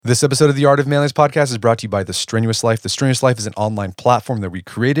This episode of the Art of Manliness podcast is brought to you by The Strenuous Life. The Strenuous Life is an online platform that we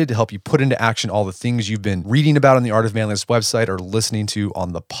created to help you put into action all the things you've been reading about on the Art of Manliness website or listening to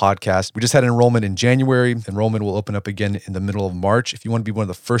on the podcast. We just had enrollment in January. Enrollment will open up again in the middle of March. If you want to be one of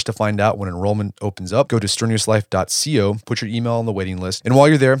the first to find out when enrollment opens up, go to strenuouslife.co, put your email on the waiting list. And while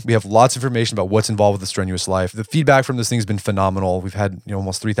you're there, we have lots of information about what's involved with The Strenuous Life. The feedback from this thing has been phenomenal. We've had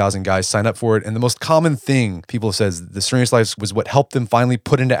almost 3,000 guys sign up for it. And the most common thing people have said is The Strenuous Life was what helped them finally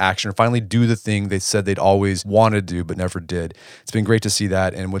put into action or finally do the thing they said they'd always wanted to do but never did. It's been great to see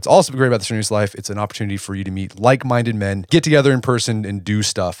that. And what's also great about The Strenuous Life, it's an opportunity for you to meet like-minded men, get together in person and do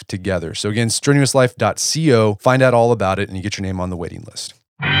stuff together. So again, strenuouslife.co, find out all about it and you get your name on the waiting list.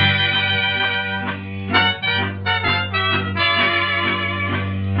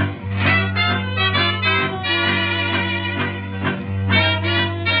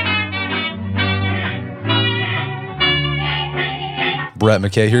 Brett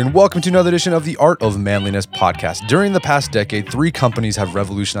McKay here, and welcome to another edition of the Art of Manliness podcast. During the past decade, 3 companies have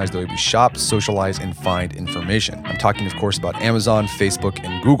revolutionized the way we shop, socialize, and find information. I'm talking, of course, about Amazon, Facebook,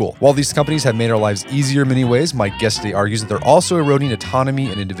 and Google. While these companies have made our lives easier in many ways, my guest today argues that they're also eroding autonomy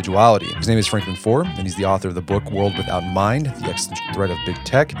and individuality. His name is Franklin Foer, and he's the author of the book World Without Mind, The Existential Threat of Big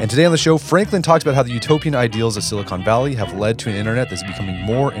Tech. And today on the show, Franklin talks about how the utopian ideals of Silicon Valley have led to an internet that's becoming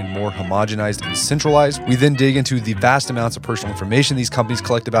more and more homogenized and centralized. We then dig into the vast amounts of personal information these companies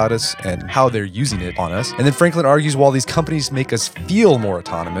collect about us and how they're using it on us. And then Franklin argues while these companies make us feel more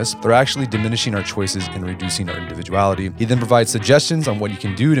autonomous, they're actually diminishing our choices and reducing our individuality. He then provides suggestions on what you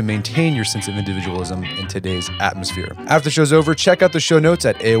can do to maintain your sense of individualism in today's atmosphere. After the show's over, check out the show notes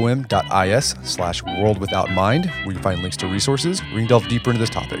at aom.is/worldwithoutmind, where you find links to resources where you can delve deeper into this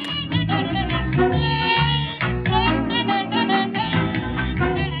topic.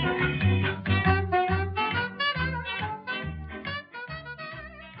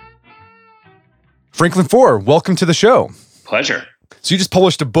 Franklin Foer, welcome to the show. Pleasure. So you just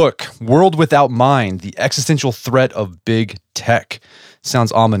published a book, World Without Mind, The Existential Threat of Big Tech.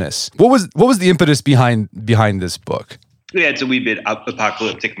 Sounds ominous. What was the impetus behind this book? Yeah, it's a wee bit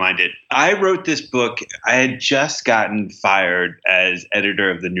apocalyptic minded. I wrote this book. I had just gotten fired as editor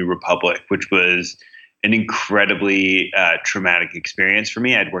of the New Republic, which was an incredibly traumatic experience for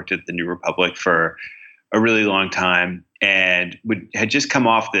me. I'd worked at the New Republic for a really long time and had just come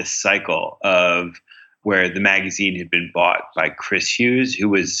off this cycle of where the magazine had been bought by Chris Hughes, who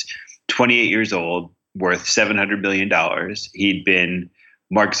was 28 years old, worth $700 million. He'd been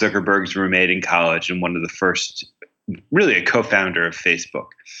Mark Zuckerberg's roommate in college and one of the first, really a co-founder of Facebook.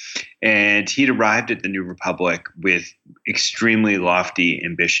 And he'd arrived at the New Republic with extremely lofty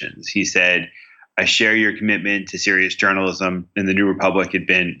ambitions. He said, I share your commitment to serious journalism. And the New Republic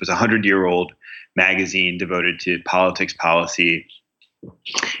was a 100-year-old magazine devoted to politics, policy,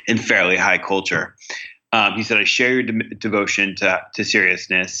 and fairly high culture. He said, I share your devotion to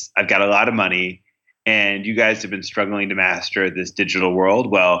seriousness. I've got a lot of money, and you guys have been struggling to master this digital world.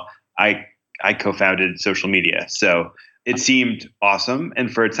 Well, I co-founded social media. So it seemed awesome.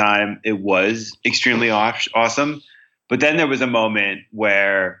 And for a time, it was extremely awesome. But then there was a moment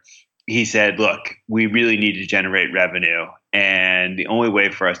where he said, look, we really need to generate revenue. And the only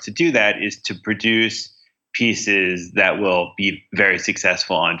way for us to do that is to produce pieces that will be very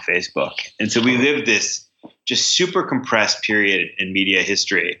successful on Facebook. And so we lived this just super compressed period in media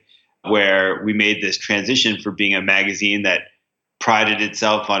history where we made this transition from being a magazine that prided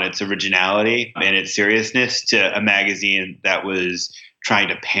itself on its originality and its seriousness to a magazine that was trying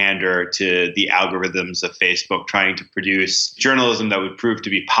to pander to the algorithms of Facebook, trying to produce journalism that would prove to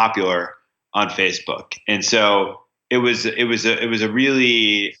be popular on Facebook. And so it was a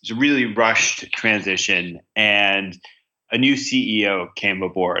really rushed transition, and a new CEO came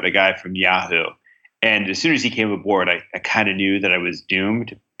aboard, a guy from Yahoo. And as soon as he came aboard, I kind of knew that I was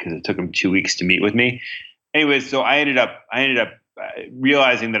doomed because it took him 2 weeks to meet with me. Anyways, so I ended up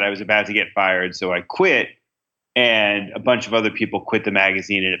realizing that I was about to get fired, so I quit, and a bunch of other people quit the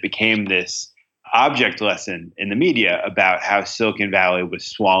magazine, and it became this object lesson in the media about how Silicon Valley was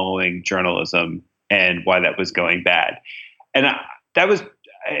swallowing journalism and why that was going bad. And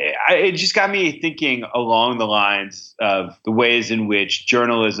it just got me thinking along the lines of the ways in which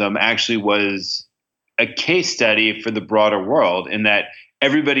journalism actually was a case study for the broader world, in that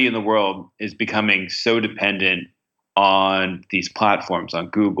everybody in the world is becoming so dependent on these platforms, on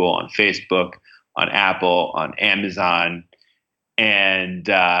Google, on Facebook, on Apple, on Amazon. And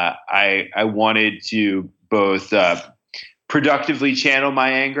I wanted to both productively channel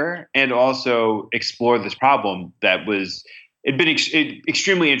my anger and also explore this problem that it'd been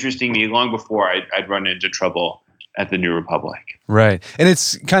extremely interesting to me long before I'd run into trouble at the New Republic. Right. And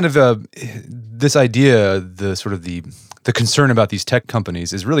it's kind of this idea, the concern about these tech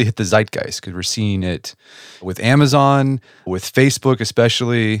companies is really hit the zeitgeist, because we're seeing it with Amazon, with Facebook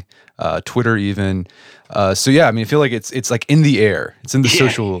especially, Twitter even. So yeah, I mean, I feel like it's like in the air. It's in the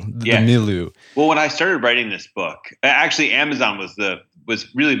the milieu. Well, when I started writing this book, actually Amazon was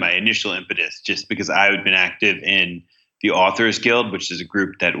really my initial impetus, just because I had been active in the Authors Guild, which is a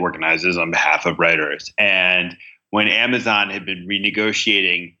group that organizes on behalf of writers. And when Amazon had been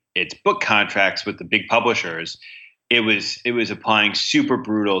renegotiating its book contracts with the big publishers, it was applying super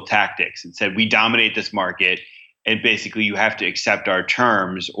brutal tactics and said, we dominate this market, and basically you have to accept our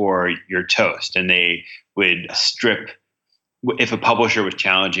terms or you're toast. And they would strip, if a publisher was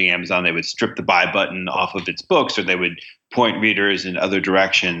challenging Amazon, they would strip the buy button off of its books, or they would point readers in other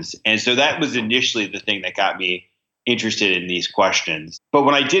directions. And so that was initially the thing that got me interested in these questions. But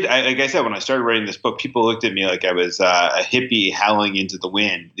when I did, like I said, when I started writing this book, people looked at me like I was a hippie howling into the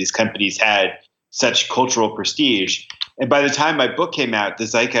wind. These companies had such cultural prestige. And by the time my book came out, the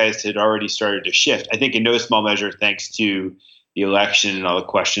zeitgeist had already started to shift. I think in no small measure thanks to the election and all the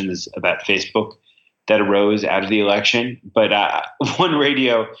questions about Facebook that arose out of the election. But one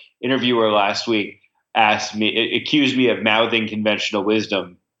radio interviewer last week accused me of mouthing conventional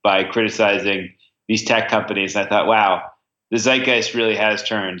wisdom by criticizing these tech companies. And I thought, wow, the zeitgeist really has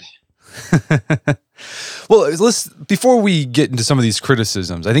turned. Well, before we get into some of these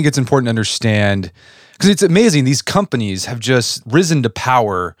criticisms, I think it's important to understand, because it's amazing, these companies have just risen to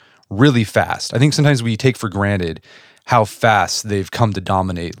power really fast. I think sometimes we take for granted how fast they've come to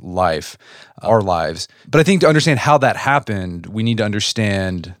dominate our lives. But I think to understand how that happened, we need to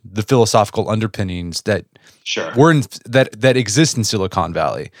understand the philosophical underpinnings that that exist in Silicon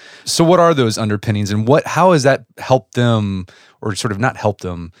Valley. So what are those underpinnings, and how has that helped them, or sort of not helped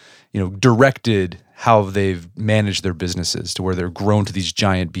them, directed how they've managed their businesses to where they're grown to these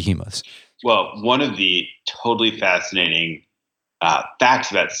giant behemoths? Well, one of the totally fascinating facts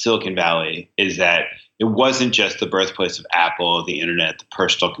about Silicon Valley is that it wasn't just the birthplace of Apple, the internet, the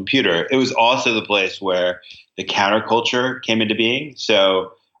personal computer. It was also the place where the counterculture came into being.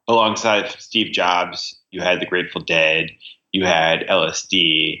 So alongside Steve Jobs, you had the Grateful Dead, you had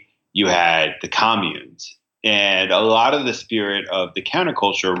LSD, you had the communes. And a lot of the spirit of the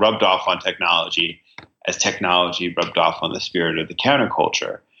counterculture rubbed off on technology, as technology rubbed off on the spirit of the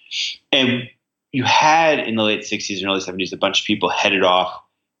counterculture. And you had in the late 60s and early 70s a bunch of people headed off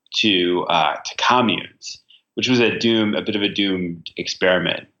to communes, which was a bit of a doomed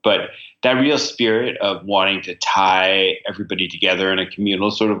experiment. But that real spirit of wanting to tie everybody together in a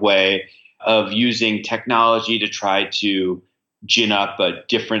communal sort of way, of using technology to try to gin up a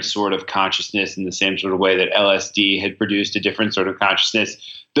different sort of consciousness in the same sort of way that LSD had produced a different sort of consciousness,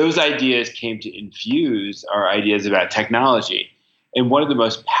 those ideas came to infuse our ideas about technology. And one of the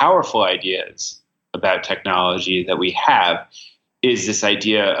most powerful ideas about technology that we have is this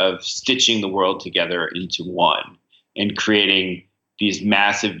idea of stitching the world together into one and creating these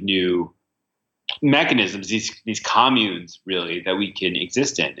massive new mechanisms, these communes really that we can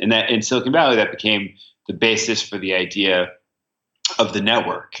exist in. And that in Silicon Valley, that became the basis for the idea of the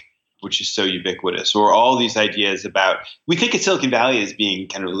network, which is so ubiquitous, or all these ideas about, we think of Silicon Valley as being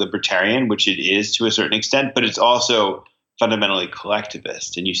kind of libertarian, which it is to a certain extent, but it's also fundamentally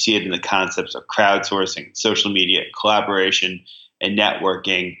collectivist. And you see it in the concepts of crowdsourcing, social media, collaboration, and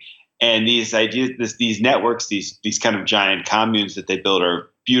networking. And these ideas, these networks, these kind of giant communes that they build are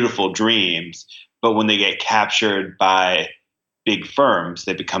beautiful dreams. But when they get captured by big firms,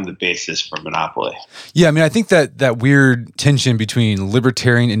 they become the basis for monopoly. Yeah, I mean, I think that weird tension between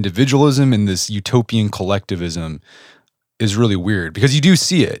libertarian individualism and this utopian collectivism is really weird, because you do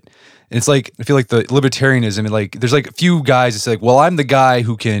see it. And it's like, I feel like the libertarianism, like there's like a few guys that's like, well, I'm the guy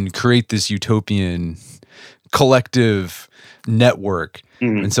who can create this utopian collective network.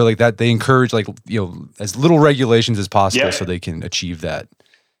 Mm-hmm. And so like that, they encourage like, as little regulations as possible so they can achieve that.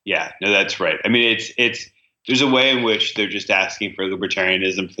 Yeah, no, that's right. I mean, there's a way in which they're just asking for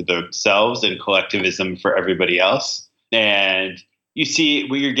libertarianism for themselves and collectivism for everybody else. And you see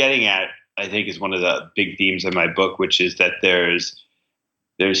what you're getting at, I think, is one of the big themes of my book, which is that there's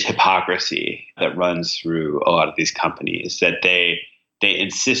hypocrisy that runs through a lot of these companies, that they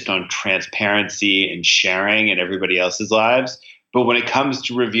insist on transparency and sharing in everybody else's lives. But when it comes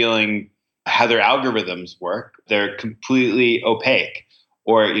to revealing how their algorithms work, they're completely opaque.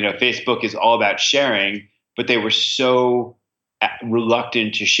 Or, Facebook is all about sharing, but they were so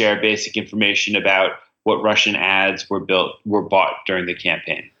reluctant to share basic information about what Russian ads were bought during the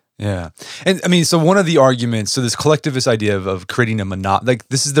campaign. Yeah. And I mean, so one of the arguments, so this collectivist idea of creating a like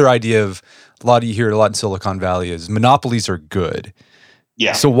this is their idea of, a lot of you hear it a lot in Silicon Valley, is monopolies are good.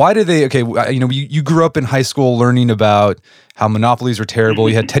 Yeah. So why do they, okay, you grew up in high school learning about how monopolies are terrible.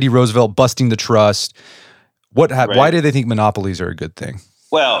 You had Teddy Roosevelt busting the trust. Why do they think monopolies are a good thing?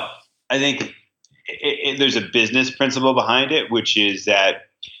 Well, I think there's a business principle behind it, which is that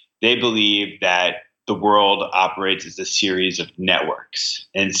they believe that the world operates as a series of networks.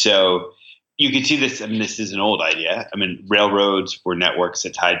 And so you can see this, I mean, this is an old idea. I mean, railroads were networks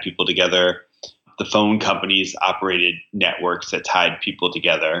that tied people together. The phone companies operated networks that tied people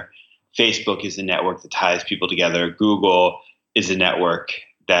together. Facebook is a network that ties people together. Google is a network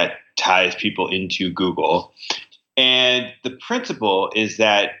that ties people into Google. And the principle is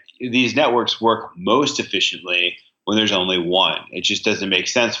that these networks work most efficiently when there's only one. It just doesn't make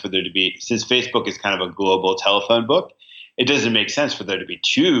sense for there to be, since Facebook is kind of a global telephone book, it doesn't make sense for there to be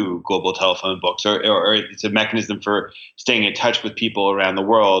two global telephone books, or it's a mechanism for staying in touch with people around the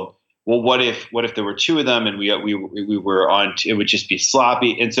world. Well, what if there were two of them and we were on, it would just be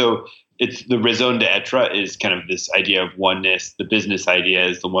sloppy. And so it's the raison d'etre is kind of this idea of oneness. The business idea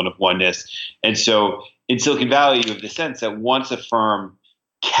is the one of oneness. And so in Silicon Valley, you have the sense that once a firm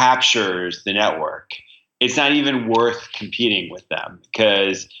captures the network, it's not even worth competing with them,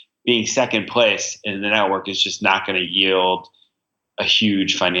 because being second place in the network is just not going to yield a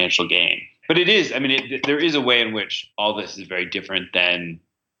huge financial gain. But it is, I mean, there is a way in which all this is very different than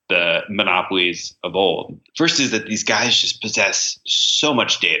the monopolies of old. First is that these guys just possess so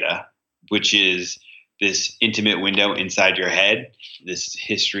much data, which is this intimate window inside your head, this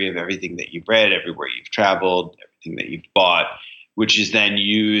history of everything that you've read, everywhere you've traveled, everything that you've bought, which is then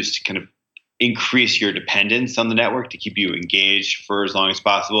used to kind of increase your dependence on the network to keep you engaged for as long as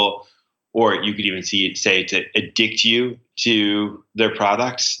possible. Or you could even say to addict you to their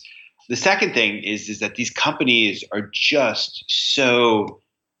products. The second thing is that these companies are just so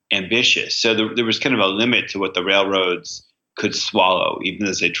ambitious. So there was kind of a limit to what the railroads could swallow, even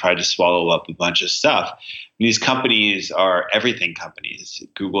as they tried to swallow up a bunch of stuff. And these companies are everything companies.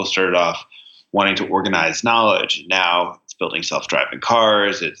 Google started off wanting to organize knowledge. Now it's building self-driving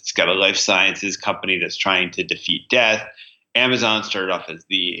cars. It's got a life sciences company that's trying to defeat death. Amazon started off as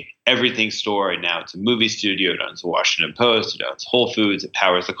the everything store, and now it's a movie studio. It owns the Washington Post. It owns Whole Foods. It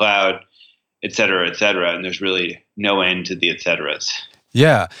powers the cloud, et cetera, et cetera. And there's really no end to the et ceteras.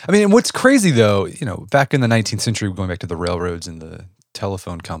 Yeah. I mean, what's crazy though, back in the 19th century, going back to the railroads and the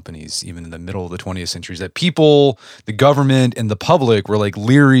telephone companies, even in the middle of the 20th century, is that people, the government and the public were like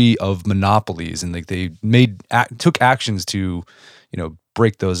leery of monopolies, and like they took actions to,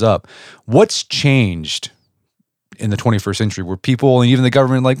 break those up. What's changed in the 21st century where people and even the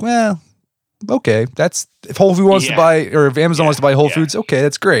government like, well, okay, that's, if Whole Foods wants to buy, or if Amazon wants to buy Whole Foods, okay,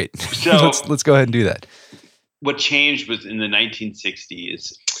 that's great. So let's go ahead and do that. What changed was in the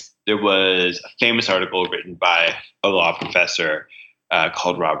 1960s, there was a famous article written by a law professor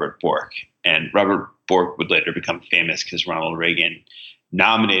called Robert Bork. And Robert Bork would later become famous because Ronald Reagan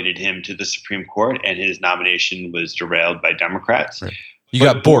nominated him to the Supreme Court, and his nomination was derailed by Democrats. Right. He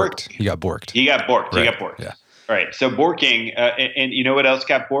got borked. He got borked. Right. Yeah. All right. So borking, and you know what else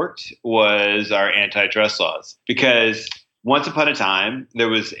got borked was our antitrust laws, because once upon a time,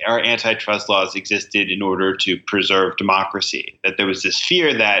 our antitrust laws existed in order to preserve democracy. That there was this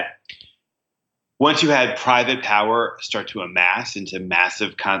fear that once you had private power start to amass into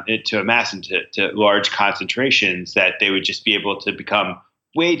large concentrations, that they would just be able to become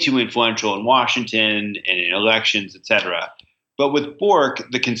way too influential in Washington and in elections, et cetera. But with Bork,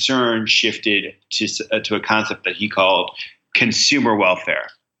 the concern shifted to a concept that he called consumer welfare.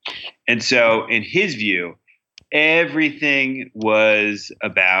 And so in his view, everything was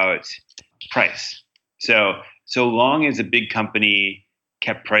about price. So long as a big company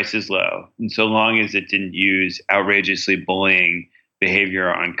kept prices low, and so long as it didn't use outrageously bullying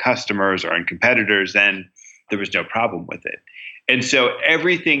behavior on customers or on competitors, then there was no problem with it. And so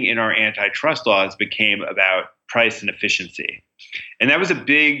everything in our antitrust laws became about price and efficiency. And that was a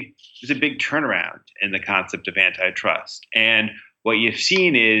big turnaround in the concept of antitrust. And what you've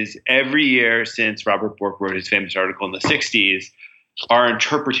seen is every year since Robert Bork wrote his famous article in the 60s, our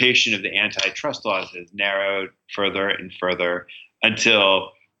interpretation of the antitrust laws has narrowed further and further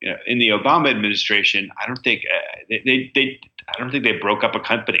until, in the Obama administration, I don't think they broke up a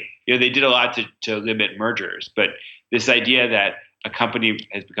company. They did a lot to limit mergers, but this idea that a company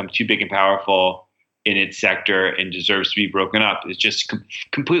has become too big and powerful in its sector and deserves to be broken up is just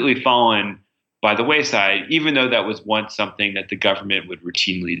completely fallen by the wayside, even though that was once something that the government would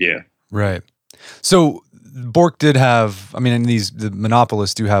routinely do. Right. So Bork did have, I mean, and the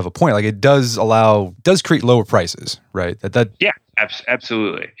monopolists do have a point. Like it does create lower prices, right? Yeah,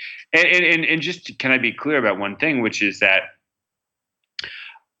 absolutely. And just can I be clear about one thing, which is that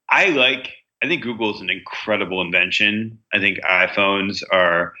I think Google is an incredible invention. I think iPhones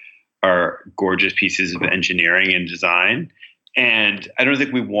are gorgeous pieces of engineering and design. And I don't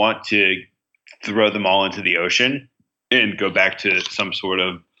think we want to throw them all into the ocean and go back to some sort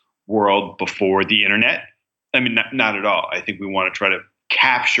of world before the internet. I mean, not at all. I think we want to try to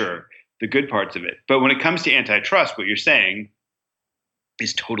capture the good parts of it. But when it comes to antitrust, what you're saying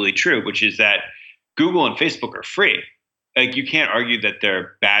is totally true, which is that Google and Facebook are free. Like you can't argue that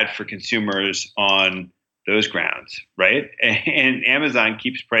they're bad for consumers on those grounds, right? And Amazon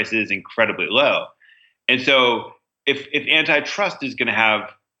keeps prices incredibly low. And so if antitrust is going to have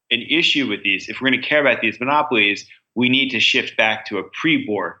an issue with these, if we're going to care about these monopolies, we need to shift back to a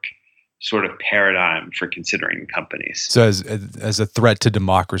pre-Bork sort of paradigm for considering companies. So as a threat to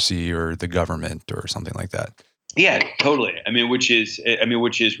democracy or the government or something like that. Yeah, totally. Which is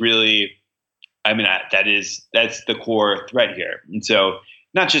really, that's the core threat here. And so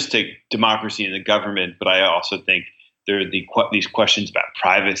not just to democracy and the government, but I also think there are these questions about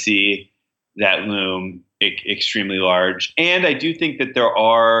privacy that loom extremely large. And I do think that there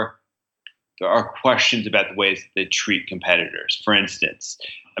are questions about the ways that they treat competitors. For instance,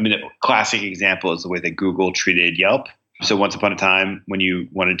 a classic example is the way that Google treated Yelp. So once upon a time, when you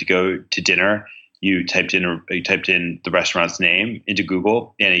wanted to go to dinner, you typed in the restaurant's name into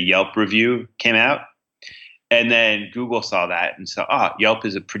Google, and a Yelp review came out. And then Google saw that and saw, Yelp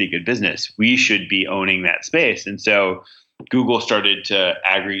is a pretty good business. We should be owning that space. And so Google started to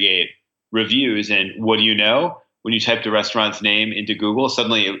aggregate reviews. And what do you know? When you type the restaurant's name into Google,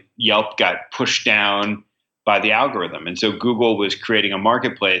 suddenly Yelp got pushed down by the algorithm. And so Google was creating a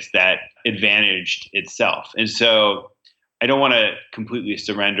marketplace that advantaged itself. And so I don't want to completely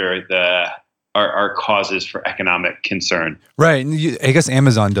surrender our causes for economic concern. Right. And I guess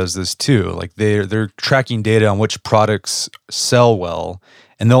Amazon does this too. Like they're tracking data on which products sell well,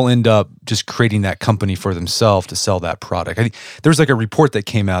 and they'll end up just creating that company for themselves to sell that product. I think there's like a report that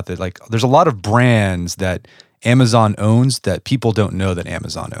came out that like there's a lot of brands that Amazon owns that people don't know that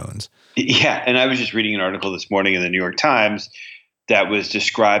Amazon owns. Yeah. And I was just reading an article this morning in the New York Times that was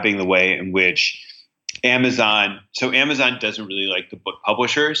describing the way in which Amazon doesn't really like the book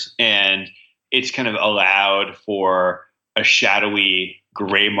publishers, and it's kind of allowed for a shadowy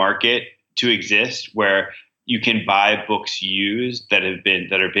gray market to exist where you can buy books used that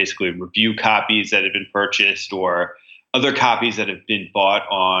are basically review copies that have been purchased, or other copies that have been bought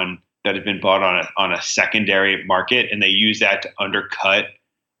on a secondary market, and they use that to undercut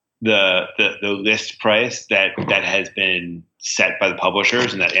the list price that has been set by the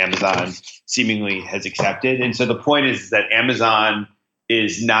publishers and that Amazon seemingly has accepted. And so the point is that Amazon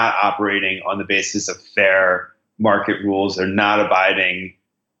is not operating on the basis of fair market rules. They're not abiding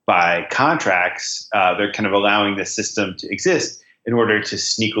by contracts. They're kind of allowing the system to exist in order to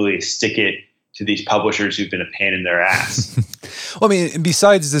sneakily stick it to these publishers who've been a pain in their ass. Well,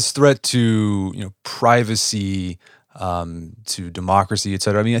 besides this threat to privacy, to democracy, et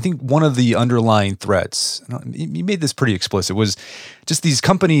cetera, I think one of the underlying threats, you made this pretty explicit, was just these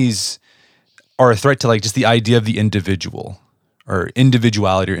companies are a threat to like just the idea of the individual, or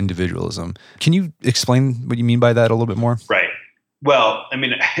individuality or individualism. Can you explain what you mean by that a little bit more? Right. Well,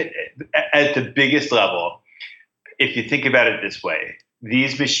 at the biggest level, if you think about it this way,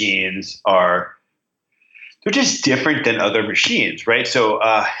 these machines they're just different than other machines, right? So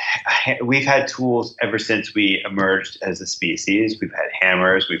we've had tools ever since we emerged as a species. We've had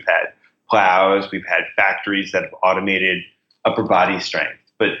hammers, we've had plows, we've had factories that have automated upper body strength.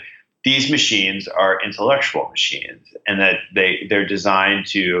 But these machines are intellectual machines, and that they're designed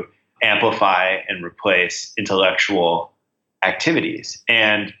to amplify and replace intellectual activities.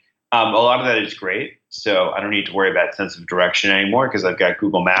 And a lot of that is great. So I don't need to worry about sense of direction anymore because I've got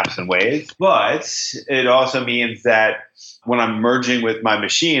Google Maps and Waze. But it also means that when I'm merging with my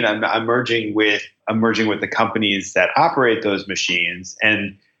machine, I'm merging with the companies that operate those machines.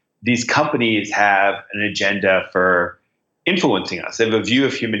 And these companies have an agenda for influencing us. They have a view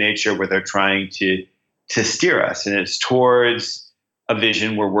of human nature where they're trying to steer us. And it's towards a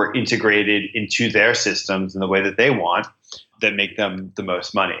vision where we're integrated into their systems in the way that they want, that make them the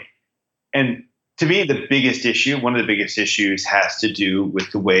most money. And to me, one of the biggest issues has to do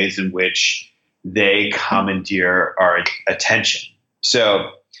with the ways in which they commandeer our attention.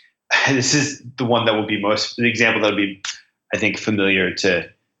 So this is the one that will be the example that will be, I think, familiar to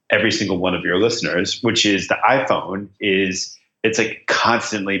every single one of your listeners, which is the iPhone is it's like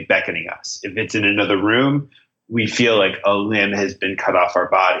constantly beckoning us. If it's in another room, we feel like a limb has been cut off our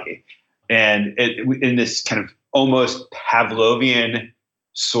body. And in this kind of almost Pavlovian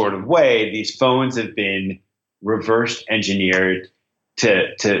sort of way, these phones have been reverse engineered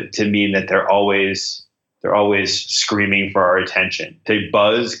to mean that they're always screaming for our attention. They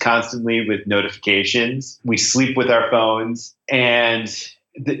buzz constantly with notifications. We sleep with our phones, and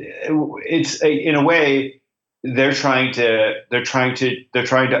it's in a way they're trying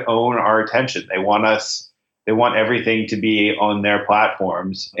to own our attention. They want everything to be on their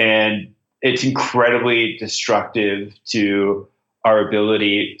platforms, and it's incredibly destructive to our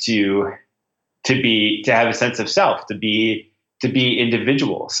ability to have a sense of self, to be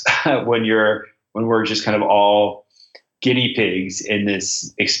individuals when we're just kind of all guinea pigs in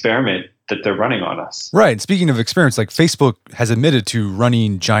this experiment that they're running on us. Right. Speaking of experiments, like Facebook has admitted to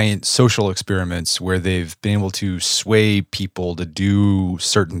running giant social experiments where they've been able to sway people to do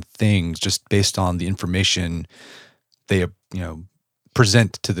certain things just based on the information they,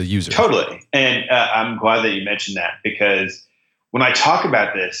 present to the user. Totally. And I'm glad that you mentioned that, because when I talk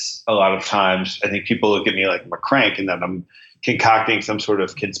about this, a lot of times I think people look at me like I'm a crank and that I'm concocting some sort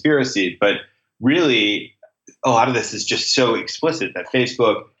of conspiracy. But really, a lot of this is just so explicit that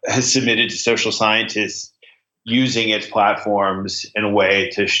Facebook has submitted to social scientists using its platforms in a way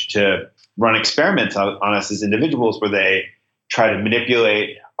to run experiments on us as individuals, where they try to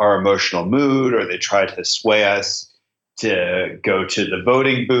manipulate our emotional mood, or they try to sway us to go to the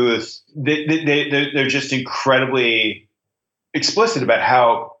voting booth. They're just incredibly explicit about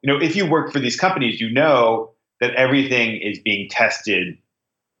how, if you work for these companies, that everything is being tested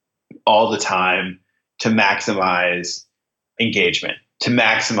all the time to maximize engagement, to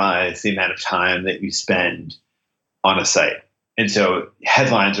maximize the amount of time that you spend on a site. And so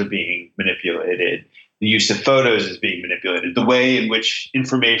headlines are being manipulated. The use of photos is being manipulated. The way in which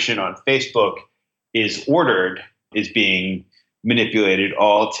information on Facebook is ordered is being manipulated,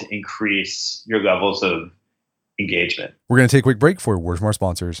 all to increase your levels of engagement. We're going to take a quick break for words from our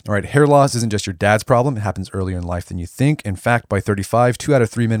sponsors. All right, hair loss isn't just your dad's problem. It happens earlier in life than you think. In fact, by 35, 2 out of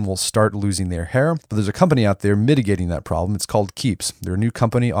 3 men will start losing their hair. But there's a company out there mitigating that problem. It's called Keeps. They're a new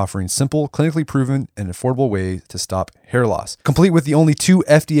company offering simple, clinically proven, and affordable way to stop hair loss. Complete with the only 2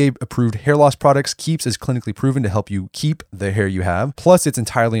 FDA-approved hair loss products, Keeps is clinically proven to help you keep the hair you have. Plus, it's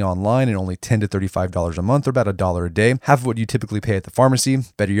entirely online and only $10 to $35 a month, or about $1 a day, half of what you typically pay at the pharmacy.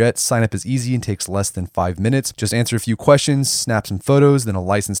 Better yet, sign up is easy and takes less than 5 minutes. Just answer a few questions, snap some photos, then a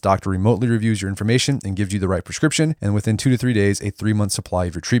licensed doctor remotely reviews your information and gives you the right prescription. And within 2 to 3 days, a 3-month supply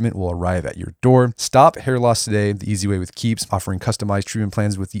of your treatment will arrive at your door. Stop hair loss today the easy way with Keeps, offering customized treatment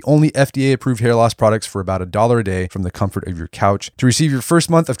plans with the only FDA-approved hair loss products for about $1 a day from the comfort of your couch. To receive your first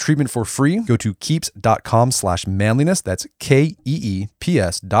month of treatment for free, go to keeps.com/manliness. That's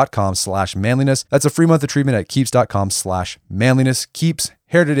KEEPS.com/manliness. That's a free month of treatment at keeps.com/manliness. Keeps.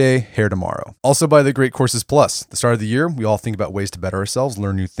 Hair today, hair tomorrow. Also by The Great Courses Plus. The start of the year, we all think about ways to better ourselves,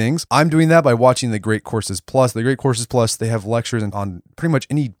 learn new things. I'm doing that by watching The Great Courses Plus. The Great Courses Plus, they have lectures on pretty much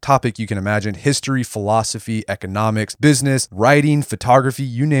any topic you can imagine: history, philosophy, economics, business, writing, photography,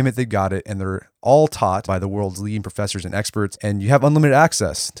 you name it, they've got it. And they're all taught by the world's leading professors and experts. And you have unlimited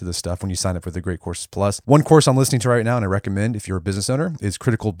access to this stuff when you sign up for The Great Courses Plus. One course I'm listening to right now, and I recommend if you're a business owner, is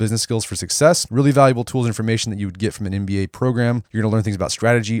Critical Business Skills for Success. Really valuable tools and information that you would get from an MBA program. You're going to learn things about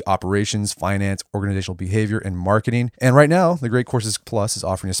strategy, operations, finance, organizational behavior, and marketing. And right now, The Great Courses Plus is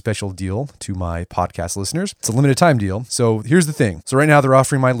offering a special deal to my podcast listeners. It's a limited time deal. So here's the thing. So right now, they're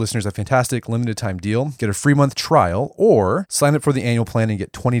offering my listeners a fantastic limited time deal. Get a free month trial, or sign up for the annual plan and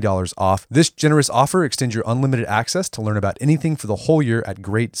get $20 off. This generous offer extends your unlimited access to learn about anything for the whole year at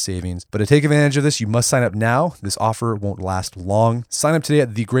great savings. But to take advantage of this, you must sign up now. This offer won't last long. Sign up today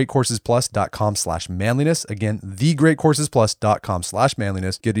at thegreatcoursesplus.com/manliness. Again,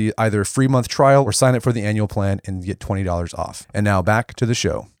 thegreatcoursesplus.com/manliness. Get either a free month trial or sign up for the annual plan and get $20 off. And now back to the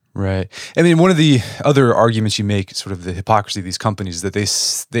show. Right. I mean, one of the other arguments you make, sort of the hypocrisy of these companies, is that they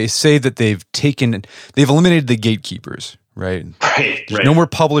say that they've eliminated the gatekeepers. Right. There's no more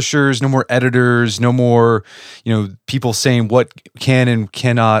publishers, no more editors, no more, people saying what can and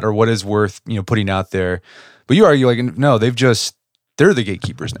cannot or what is worth, putting out there. But you argue no, they're the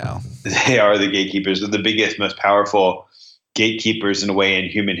gatekeepers now. They are the gatekeepers. They're the biggest, most powerful gatekeepers in a way in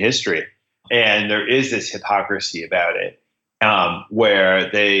human history. And there is this hypocrisy about it, where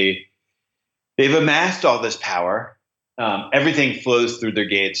they've amassed all this power. Everything flows through their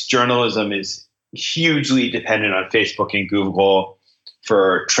gates. Journalism is hugely dependent on Facebook and Google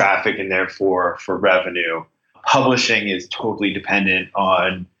for traffic and therefore for revenue. Publishing is totally dependent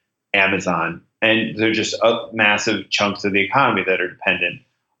on Amazon. And they're just massive chunks of the economy that are dependent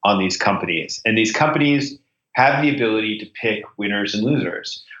on these companies. And these companies have the ability to pick winners and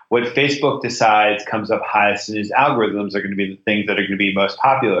losers. What Facebook decides comes up highest in its algorithms are going to be the things that are going to be most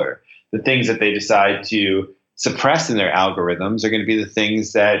popular. The things that they decide to suppress in their algorithms are going to be the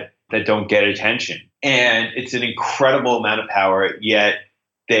things that don't get attention. And it's an incredible amount of power, yet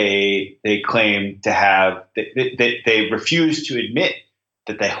they claim to have, they refuse to admit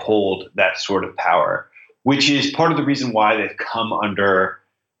that they hold that sort of power, which is part of the reason why they've come under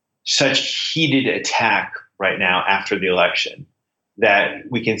such heated attack right now after the election, that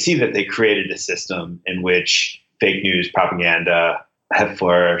we can see that they created a system in which fake news propaganda have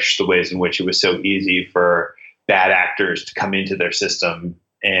flourished, the ways in which it was so easy for bad actors to come into their system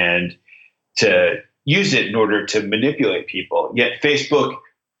and to use it in order to manipulate people. Yet Facebook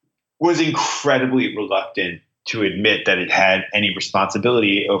was incredibly reluctant to admit that it had any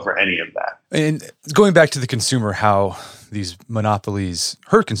responsibility over any of that. And going back to the consumer, how these monopolies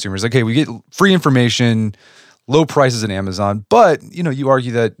hurt consumers. Like, hey, we get free information, low prices at Amazon, but you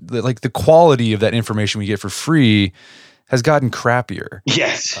argue that like the quality of that information we get for free has gotten crappier.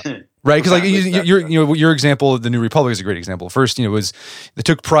 Yes. Right, because like your example of the New Republic is a great example. First, was they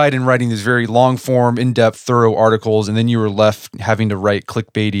took pride in writing these very long form, in depth, thorough articles, and then you were left having to write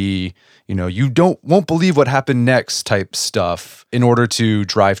clickbaity, you won't believe what happened next type stuff in order to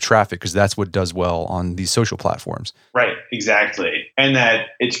drive traffic, because that's what does well on these social platforms. Right, exactly, and that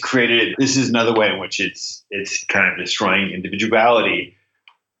it's created. This is another way in which it's kind of destroying individuality,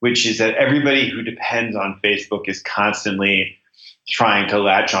 which is that everybody who depends on Facebook is constantly trying to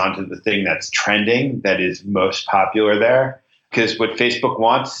latch onto the thing that's trending, that is most popular there. Because what Facebook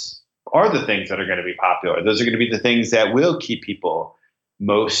wants are the things that are going to be popular. Those are going to be the things that will keep people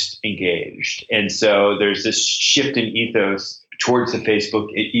most engaged. And so there's this shift in ethos towards the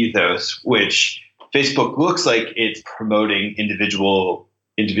Facebook ethos, which Facebook looks like it's promoting individual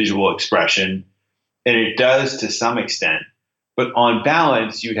expression, and it does to some extent. But on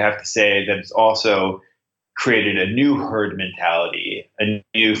balance, you'd have to say that it's also created a new herd mentality, a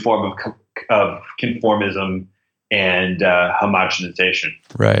new form of conformism and homogenization.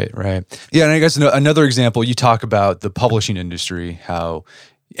 Right. Yeah, and I guess another example, you talk about the publishing industry, how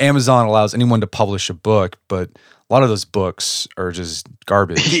Amazon allows anyone to publish a book, but a lot of those books are just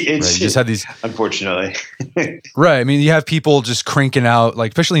garbage. Right? You just have these, unfortunately. Right. I mean, you have people just cranking out,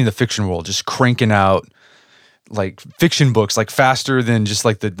 like especially in the fiction world, just cranking out like fiction books like faster than just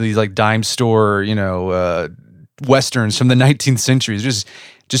like these like dime store, westerns from the 19th century.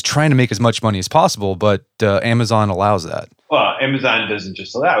 Just trying to make as much money as possible, but Amazon allows that. Well, Amazon doesn't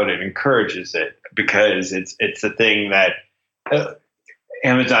just allow it; it encourages it, because it's a thing that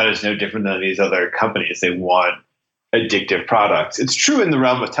Amazon is no different than these other companies. They want addictive products. It's true in the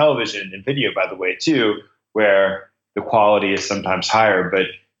realm of television and video, by the way, too, where the quality is sometimes higher. But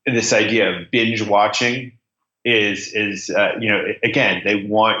this idea of binge watching is again, they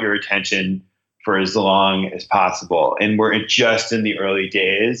want your attention for as long as possible. And we're just in the early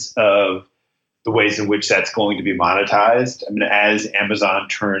days of the ways in which that's going to be monetized. I mean, as Amazon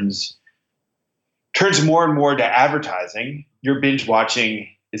turns more and more to advertising, your binge watching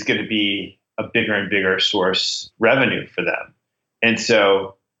is going to be a bigger and bigger source revenue for them. And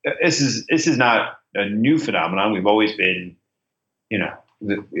so this is not a new phenomenon. We've always been,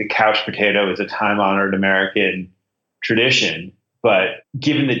 the couch potato is a time-honored American tradition, but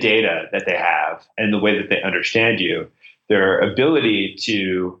given the data that they have and the way that they understand you, their ability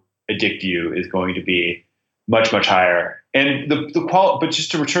to addict you is going to be much, much higher. And the quality, but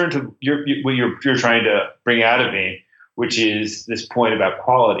just to return to what you're trying to bring out of me, which is this point about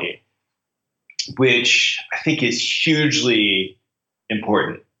quality, which I think is hugely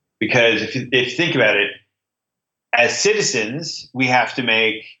important, because if you think about it, as citizens, we have to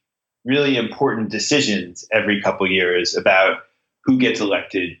make really important decisions every couple of years about who gets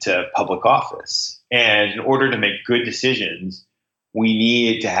elected to public office. And in order to make good decisions, we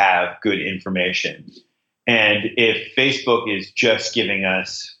need to have good information. And if Facebook is just giving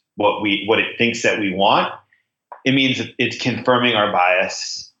us what it thinks that we want, it means it's confirming our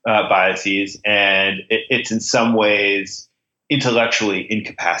biases, and it's in some ways intellectually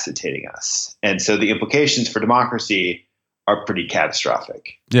incapacitating us. And so the implications for democracy are pretty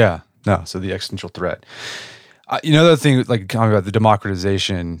catastrophic. Yeah, no. So the existential threat. Another thing, like talking about the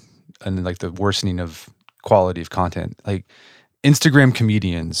democratization and like the worsening of quality of content, like Instagram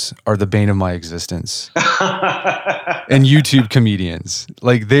comedians are the bane of my existence. And YouTube comedians,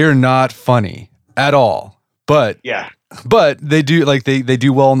 like they're not funny at all. But they do they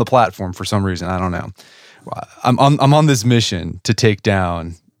do well on the platform for some reason. I don't know. I'm on this mission to take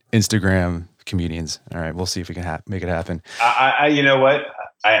down Instagram comedians. All right, we'll see if we can make it happen. You know what?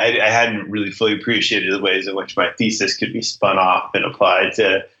 I hadn't really fully appreciated the ways in which my thesis could be spun off and applied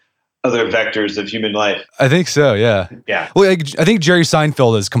to other vectors of human life. I think so, yeah. Yeah. Well, I think Jerry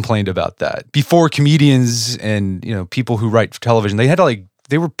Seinfeld has complained about that. Before, comedians and people who write for television,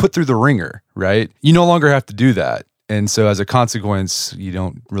 they were put through the ringer, right? You no longer have to do that. And so as a consequence, you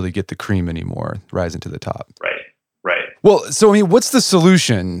don't really get the cream anymore rising to the top. Right. Well, so what's the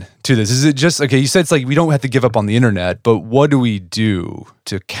solution to this? Is it just, okay, you said it's like we don't have to give up on the internet, but what do we do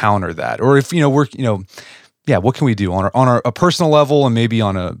to counter that? Or if, what can we do on a personal level and maybe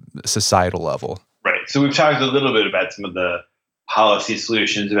on a societal level? Right. So we've talked a little bit about some of the policy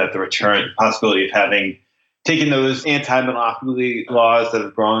solutions, about the possibility of having taken those anti-monopoly laws that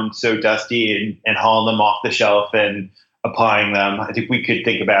have grown so dusty and hauling them off the shelf and applying them. I think we could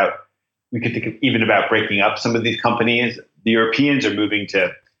think even about breaking up some of these companies. The Europeans are moving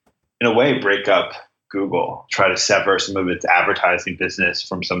to, in a way, break up Google, try to sever some of its advertising business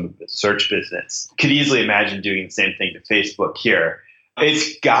from some of its search business. Could easily imagine doing the same thing to Facebook here.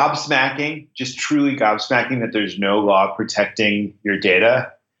 It's gobsmacking, just truly gobsmacking that there's no law protecting your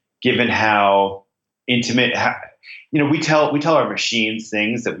data, given how intimate, we tell our machines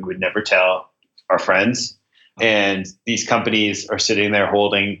things that we would never tell our friends. And these companies are sitting there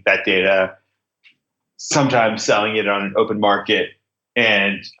holding that data, sometimes selling it on an open market,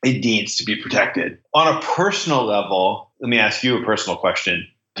 and it needs to be protected. On a personal level, let me ask you a personal question.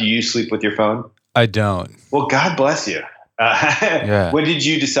 Do you sleep with your phone? I don't. Well, God bless you. Yeah. When did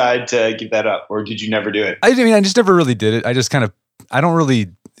you decide to give that up, or did you never do it? I just never really did it. I just I don't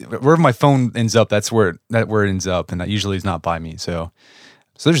really, wherever my phone ends up, that's where it ends up, and that usually is not by me. So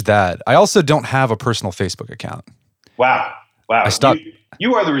there's that. I also don't have a personal Facebook account. Wow. I stopped.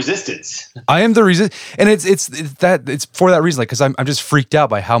 You are the resistance. I am the resistance, and it's for that reason. Like, because I'm just freaked out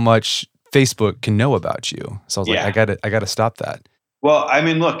by how much Facebook can know about you. So I was like, I gotta stop that. Well,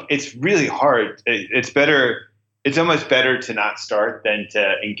 look, it's really hard. It's better. It's almost better to not start than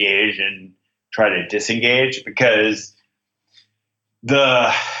to engage and try to disengage, because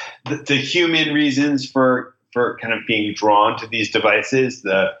the human reasons for kind of being drawn to these devices,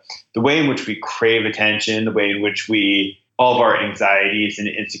 the way in which we crave attention, the way in which all of our anxieties and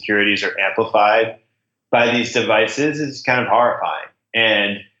insecurities are amplified by these devices is kind of horrifying.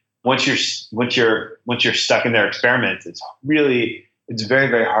 And once you're stuck in their experiments, it's very,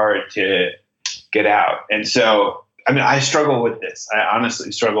 very hard to get out. And so, I struggle with this. I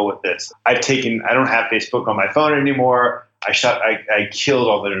honestly struggle with this. I don't have Facebook on my phone anymore. I killed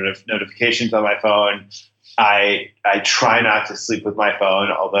all the notifications on my phone. I try not to sleep with my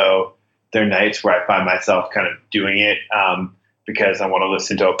phone, although there are nights where I find myself kind of doing it because I want to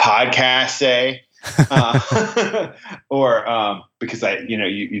listen to a podcast, say, or because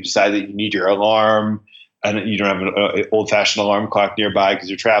you decide that you need your alarm and you don't have an old-fashioned alarm clock nearby because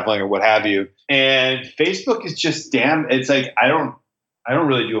you're traveling or what have you. And Facebook is just it's like I don't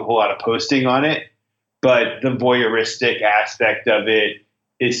really do a whole lot of posting on it, but the voyeuristic aspect of it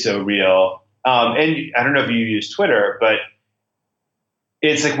is so real. And I don't know if you use Twitter, but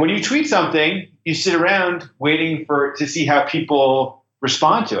it's like when you tweet something, you sit around waiting to see how people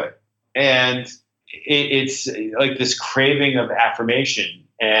respond to it. And it's like this craving of affirmation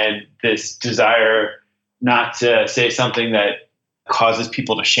and this desire not to say something that causes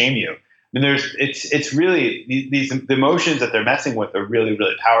people to shame you. It's really the emotions that they're messing with are really,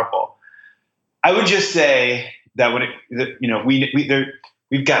 really powerful. I would just say that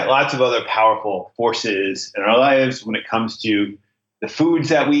we've got lots of other powerful forces in our lives when it comes to the foods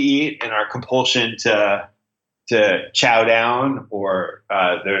that we eat and our compulsion to chow down, or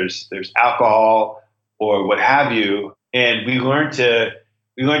there's alcohol or what have you, and we learn to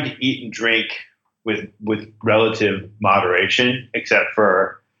eat and drink with relative moderation, except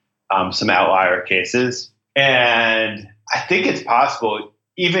for some outlier cases. And I think it's possible,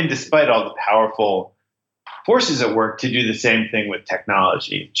 even despite all the powerful forces at work, to do the same thing with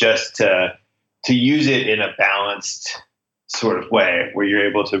technology, just to use it in a balanced sort of way where you're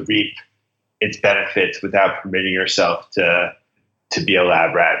able to reap its benefits without permitting yourself to be a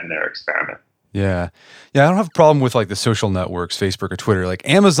lab rat in their experiment. Yeah. I don't have a problem with like the social networks, Facebook or Twitter. Like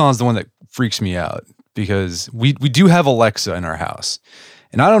Amazon's the one that freaks me out because we do have Alexa in our house.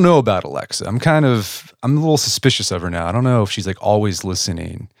 And I don't know about Alexa. I'm a little suspicious of her now. I don't know if she's like always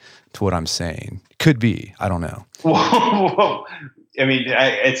listening to what I'm saying. Could be. I don't know. Whoa.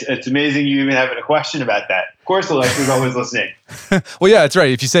 It's amazing you even having a question about that. Of course, Alexa's always listening. Well, yeah, that's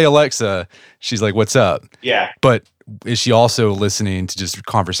right. If you say Alexa, she's like, "What's up?" Yeah. But is she also listening to just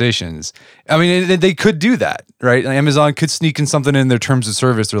conversations? I mean, they could do that, right? Amazon could sneak in something in their terms of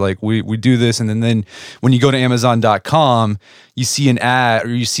service. They're like, we do this. And then when you go to Amazon.com, you see an ad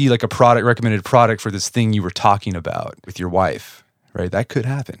or you see like a recommended product for this thing you were talking about with your wife, right? That could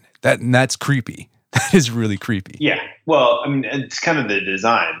happen. That's creepy. That is really creepy. Yeah. Well, I mean, it's kind of the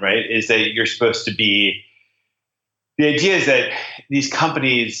design, right? Is that you're supposed to be, the idea is that these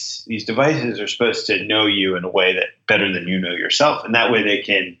companies, these devices are supposed to know you in a way that better than you know yourself. And that way they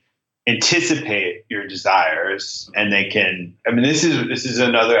can anticipate your desires and they can, I mean, this is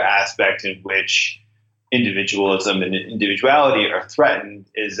another aspect in which individualism and individuality are threatened,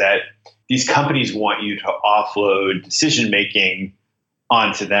 is that these companies want you to offload decision-making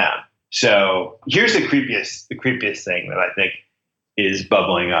onto them. So here's the creepiest thing that I think is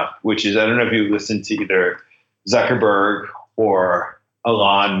bubbling up, which is, I don't know if you listened to either Zuckerberg or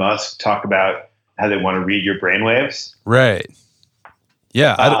Elon Musk talk about how they want to read your brainwaves. Right.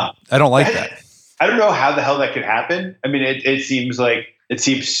 Yeah, I don't like that. I don't know how the hell that could happen. I mean, it seems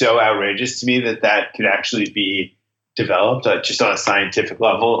so outrageous to me that could actually be developed just on a scientific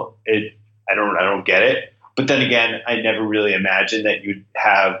level. I don't get it. But then again, I never really imagined that you'd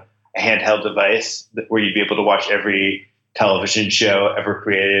have a handheld device where you'd be able to watch every television show ever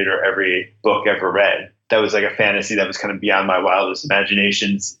created or every book ever read. That was like a fantasy that was kind of beyond my wildest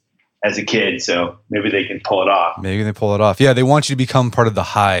imaginations as a kid. So maybe they can pull it off. Maybe they pull it off. Yeah, they want you to become part of the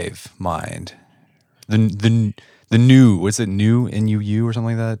hive mind. The new, what's it, new, NUU or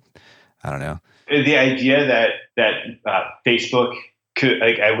something like that? I don't know. The idea that Facebook could,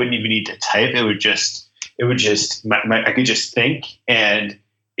 like, I wouldn't even need to type. I could just think and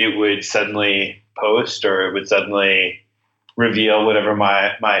it would suddenly post, or it would suddenly reveal whatever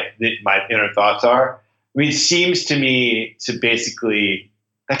my inner thoughts are. I mean, it seems to me to basically,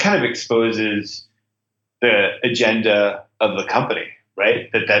 that kind of exposes the agenda of the company, right?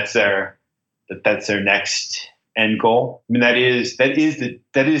 That's their next end goal. I mean, that is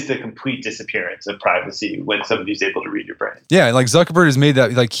the complete disappearance of privacy when somebody's able to read your brain. Yeah, like Zuckerberg has made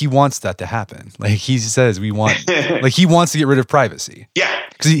that, like, he wants that to happen. Like, he says we want, like, he wants to get rid of privacy. Yeah,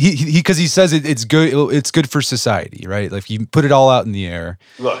 because he says it's good for society, right? Like, you put it all out in the air.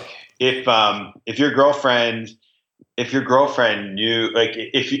 Look, if your girlfriend knew, like,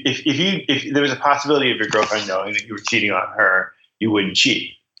 if there was a possibility of your girlfriend knowing that you were cheating on her, you wouldn't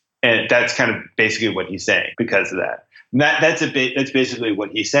cheat. And that's kind of basically what he's saying because of that. That's basically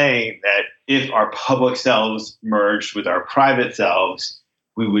what he's saying, that if our public selves merged with our private selves,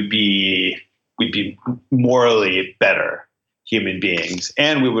 we'd be morally better human beings.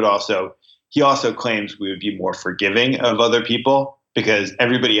 And he also claims we would be more forgiving of other people, because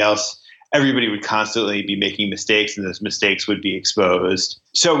everybody would constantly be making mistakes and those mistakes would be exposed.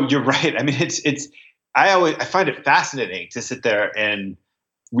 So you're right. I mean, I find it fascinating to sit there and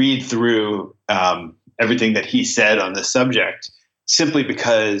read through everything that he said on this subject, simply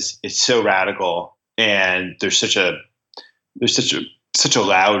because it's so radical and there's such a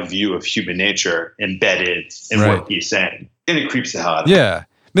loud view of human nature embedded in what he's saying, and it creeps the hell out of me. Yeah,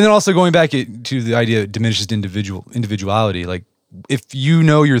 but then also going back to the idea of diminished individuality, like, if you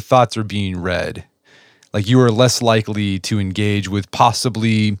know your thoughts are being read, like, you are less likely to engage with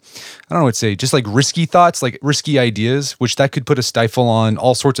possibly, I don't know what to say, just like risky thoughts, like risky ideas, which that could put a stifle on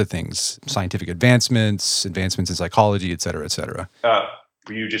all sorts of things, scientific advancements in psychology, et cetera, et cetera.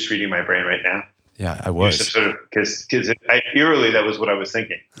 Were you just reading my brain right now? Yeah, I was. Because eerily, that was what I was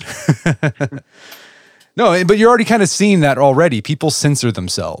thinking. No, but you're already kind of seeing that already. People censor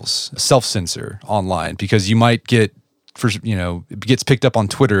themselves, self-censor online, because you might get, it gets picked up on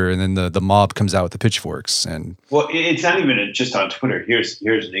Twitter, and then the mob comes out with the pitchforks. And well, it's not even just on Twitter. Here's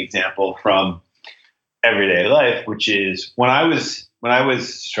an example from everyday life, which is when I was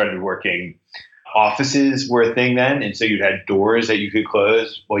started working, offices were a thing then, and so you had doors that you could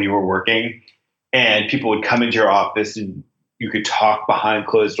close while you were working, and people would come into your office, and you could talk behind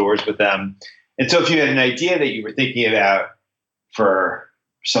closed doors with them. And so if you had an idea that you were thinking about for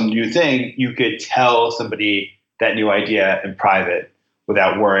some new thing, you could tell somebody that new idea in private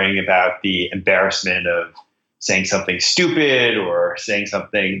without worrying about the embarrassment of saying something stupid or saying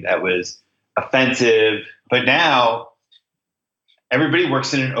something that was offensive. But now everybody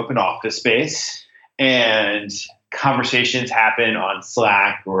works in an open office space, and conversations happen on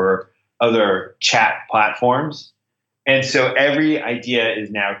Slack or other chat platforms. And so every idea is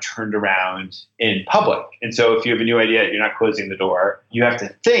now turned around in public. And so if you have a new idea, you're not closing the door. You have to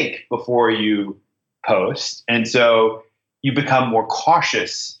think before you post. And so you become more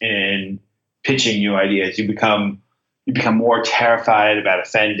cautious in pitching new ideas. You become you become more terrified about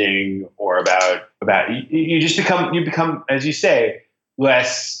offending or about you just become, as you say,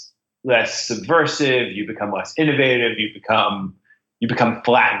 less subversive. You become less innovative. You become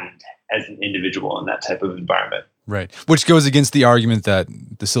flattened as an individual in that type of environment. Right. Which goes against the argument that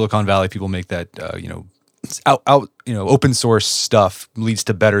the Silicon Valley people make that, open source stuff leads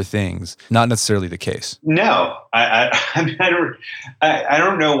to better things. Not necessarily the case. No, I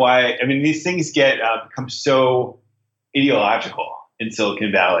don't know why. I mean, these things become so ideological in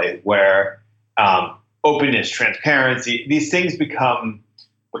Silicon Valley, where openness, transparency, these things become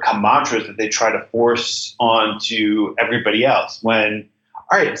mantras that they try to force onto everybody else. When,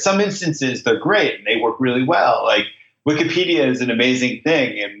 all right, in some instances they're great and they work really well. Like Wikipedia is an amazing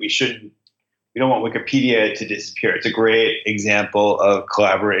thing, and we don't want Wikipedia to disappear. It's a great example of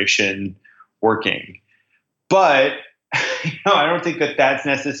collaboration working. But I don't think that that's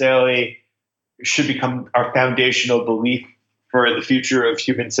necessarily should become our foundational belief for the future of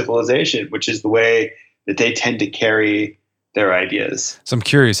human civilization, which is the way that they tend to carry their ideas. So I'm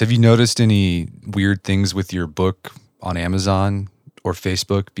curious, have you noticed any weird things with your book on Amazon or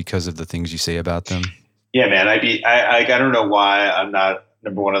Facebook because of the things you say about them? Yeah, man. I don't know why I'm not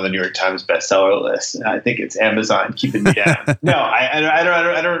number one on the New York Times bestseller list. I think it's Amazon keeping me down. No, I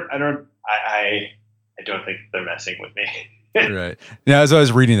don't think they're messing with me. Right. Yeah, as I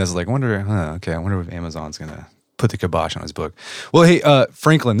was reading this, I was like, I wonder if Amazon's going to put the kibosh on his book. Well, hey,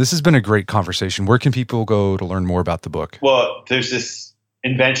 Franklin, this has been a great conversation. Where can people go to learn more about the book? Well, there's this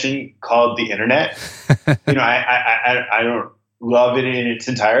invention called the internet. I don't love it in its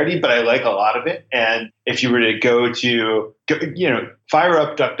entirety, but I like a lot of it. And if you were to go fire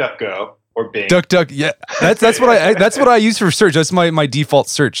up DuckDuckGo or Bing. Duck, yeah, that's what I use for search. That's my default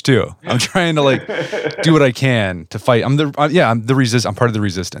search too. I'm trying to do what I can to fight. I'm part of the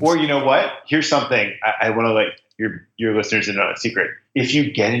resistance. Or you know what? Here's something I want to let your listeners in on a secret. If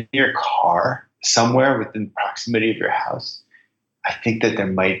you get in your car somewhere within proximity of your house, I think that there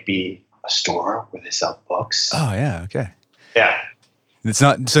might be a store where they sell books. Oh yeah, okay. Yeah, it's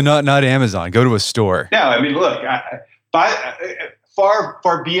not Amazon. Go to a store. No, I mean, look,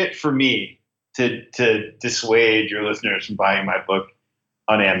 far be it for me to dissuade your listeners from buying my book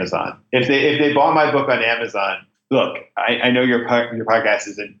on Amazon. If they bought my book on Amazon, look, I know your podcast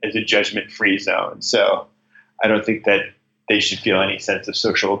is a judgment-free zone, so I don't think that they should feel any sense of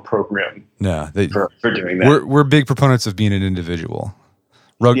social opprobrium. No, for doing that. We're big proponents of being an individual,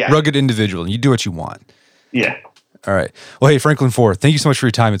 rugged individual. You do what you want. Yeah. All right. Well, hey, Franklin Foer, thank you so much for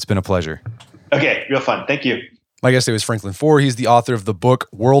your time. It's been a pleasure. Okay, real fun. Thank you. My guest today was Franklin Foer. He's the author of the book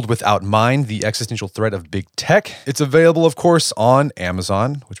World Without Mind, The Existential Threat of Big Tech. It's available, of course, on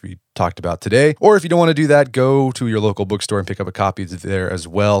Amazon, which we talked about today. Or if you don't want to do that, go to your local bookstore and pick up a copy there as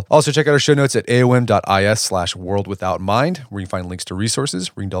well. Also, check out our show notes at aom.is/worldwithoutmind, where you can find links to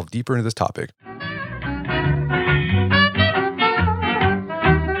resources where you can delve deeper into this topic.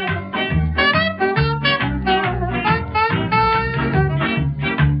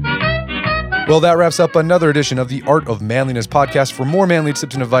 Well, that wraps up another edition of the Art of Manliness podcast. For more manly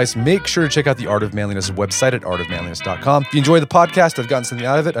tips and advice, make sure to check out the Art of Manliness website at artofmanliness.com. If you enjoy the podcast, I've gotten something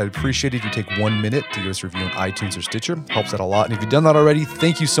out of it, I'd appreciate it if you take 1 minute to give us a review on iTunes or Stitcher. Helps out a lot. And if you've done that already,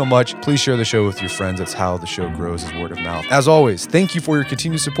 thank you so much. Please share the show with your friends. That's how the show grows, is word of mouth. As always, thank you for your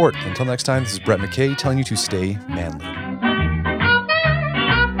continued support. Until next time, this is Brett McKay telling you to stay manly.